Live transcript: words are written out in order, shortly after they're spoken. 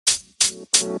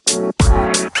This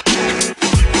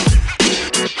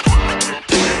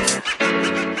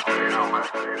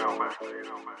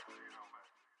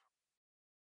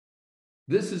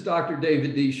is Dr.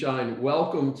 David D. Shine.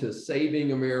 Welcome to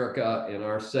Saving America in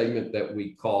our segment that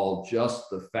we call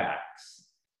Just the Facts.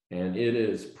 And it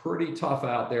is pretty tough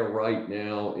out there right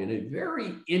now, and a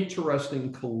very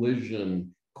interesting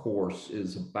collision course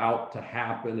is about to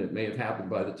happen. It may have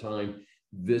happened by the time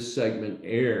this segment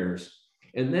airs.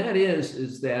 And that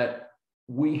is that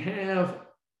we have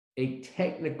a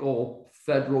technical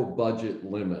federal budget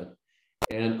limit.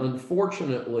 And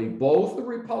unfortunately, both the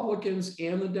Republicans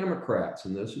and the Democrats,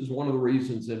 and this is one of the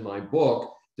reasons in my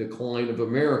book, Decline of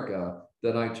America,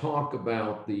 that I talk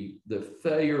about the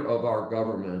failure of our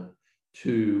government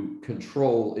to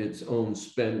control its own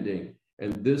spending.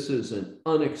 And this is an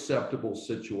unacceptable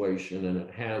situation, and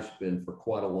it has been for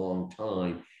quite a long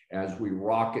time as we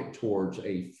rocket towards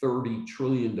a $30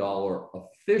 trillion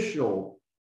official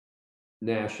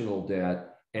national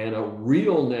debt and a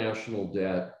real national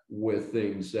debt with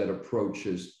things that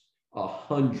approaches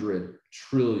 $100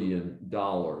 trillion,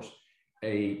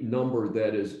 a number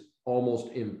that is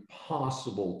almost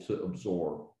impossible to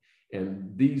absorb.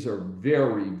 And these are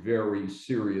very, very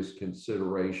serious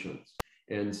considerations.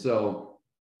 And so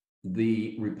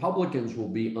the Republicans will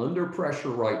be under pressure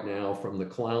right now from the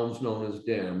clowns known as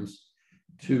Dems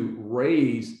to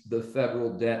raise the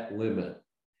federal debt limit.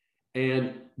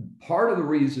 And part of the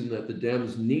reason that the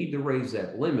Dems need to raise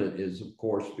that limit is, of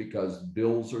course, because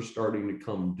bills are starting to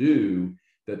come due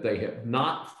that they have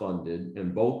not funded.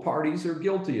 And both parties are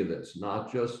guilty of this,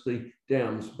 not just the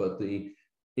Dems, but the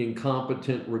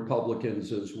incompetent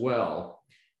Republicans as well.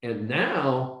 And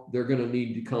now they're going to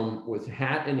need to come with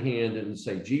hat in hand and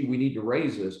say, gee, we need to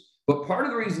raise this. But part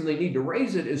of the reason they need to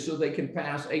raise it is so they can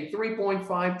pass a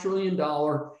 $3.5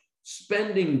 trillion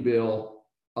spending bill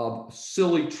of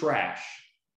silly trash.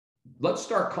 Let's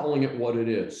start calling it what it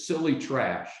is, silly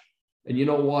trash. And you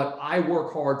know what? I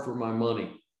work hard for my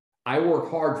money. I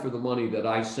work hard for the money that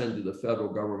I send to the federal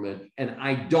government, and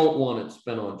I don't want it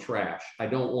spent on trash. I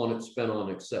don't want it spent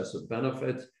on excessive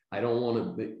benefits. I don't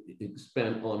want it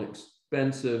spent on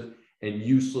expensive and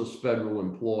useless federal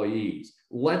employees.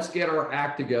 Let's get our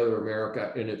act together,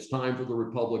 America, and it's time for the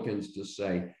Republicans to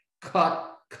say,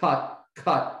 cut, cut,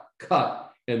 cut,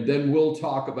 cut. And then we'll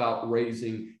talk about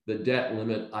raising the debt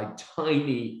limit a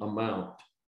tiny amount.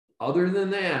 Other than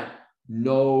that,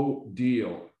 no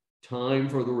deal. Time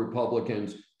for the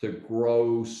Republicans to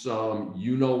grow some,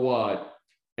 you know what,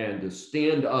 and to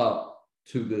stand up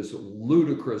to this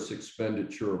ludicrous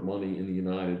expenditure of money in the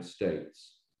United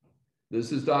States.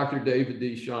 This is Dr. David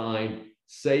D. Shine,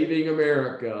 Saving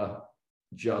America,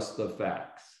 Just the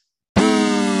Facts.